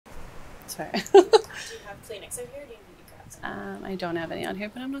Sorry. Do you have Kleenex out here, or do you need to grab some? I don't have any on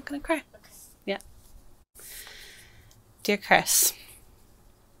here, but I'm not going to cry. Okay. Yeah. Dear Chris.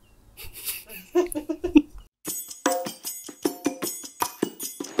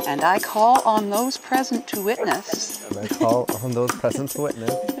 And I call on those present to witness. And I call on those present to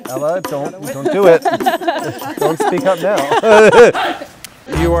witness. Ella, don't do it. Don't speak up now.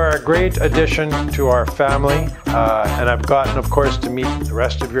 You are a great addition to our family, and I've gotten, of course, to meet the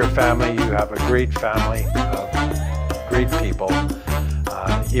rest of your family. You have a great family of great people.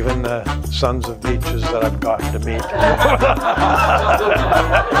 Even the sons of beaches that I've gotten to meet.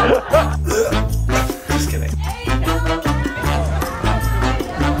 Just kidding.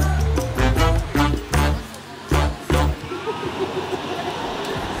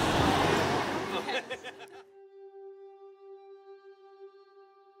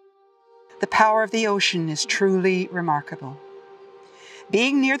 The power of the ocean is truly remarkable.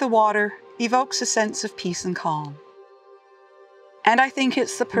 Being near the water evokes a sense of peace and calm. And I think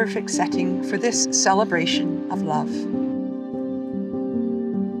it's the perfect setting for this celebration of love.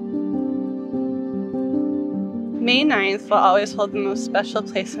 May 9th will always hold the most special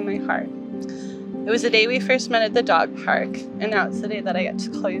place in my heart. It was the day we first met at the dog park, and now it's the day that I get to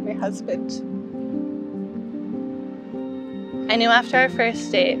call you my husband. I knew after our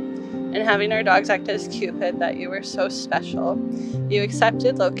first date, and having our dogs act as Cupid, that you were so special. You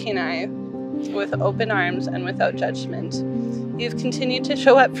accepted Loki and I with open arms and without judgment. You've continued to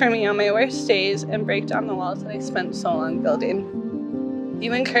show up for me on my worst days and break down the walls that I spent so long building.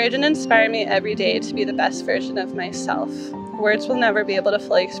 You encourage and inspire me every day to be the best version of myself. Words will never be able to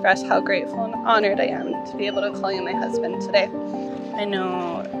fully express how grateful and honored I am to be able to call you my husband today. I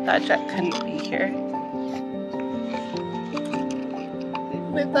know that Jet couldn't be here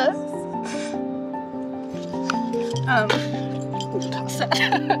with us. Toss that.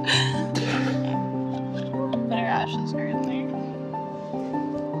 But our ashes are in there.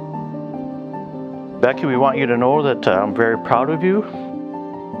 Becky, we want you to know that I'm very proud of you,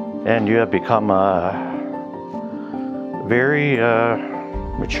 and you have become a very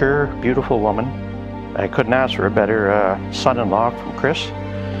mature, beautiful woman. I couldn't ask for a better son-in-law from Chris.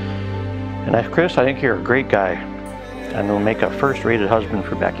 And Chris, I think you're a great guy, and will make a first-rated husband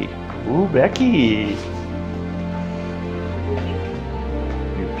for Becky. Ooh, Becky!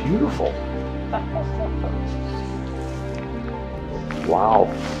 You're beautiful. Wow.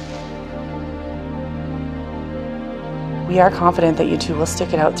 We are confident that you two will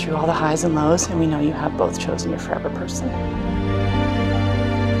stick it out through all the highs and lows, and we know you have both chosen your forever person.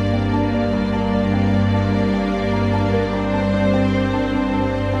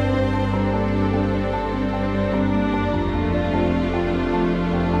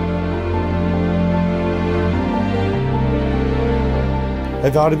 I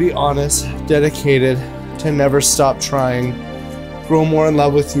vow to be honest, dedicated, to never stop trying, grow more in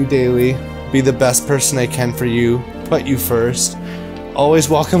love with you daily, be the best person I can for you, put you first, always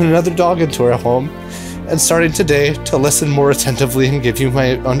welcome another dog into our home, and starting today to listen more attentively and give you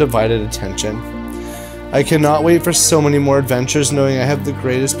my undivided attention. I cannot wait for so many more adventures, knowing I have the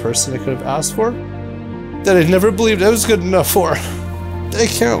greatest person I could have asked for, that I never believed I was good enough for. I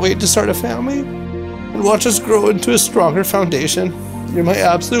can't wait to start a family and watch us grow into a stronger foundation. You're my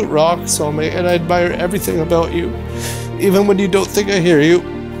absolute rock, soulmate, and I admire everything about you, even when you don't think I hear you.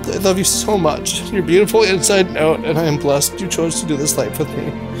 I love you so much. You're beautiful inside and out, and I am blessed you chose to do this life with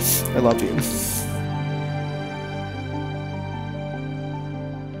me. I love you.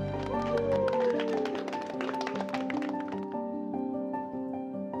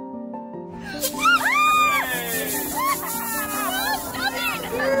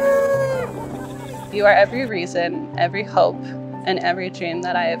 You are every reason, every hope, and every dream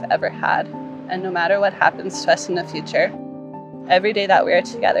that I have ever had. And no matter what happens to us in the future, every day that we are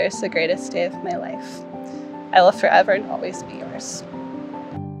together is the greatest day of my life. I will forever and always be yours.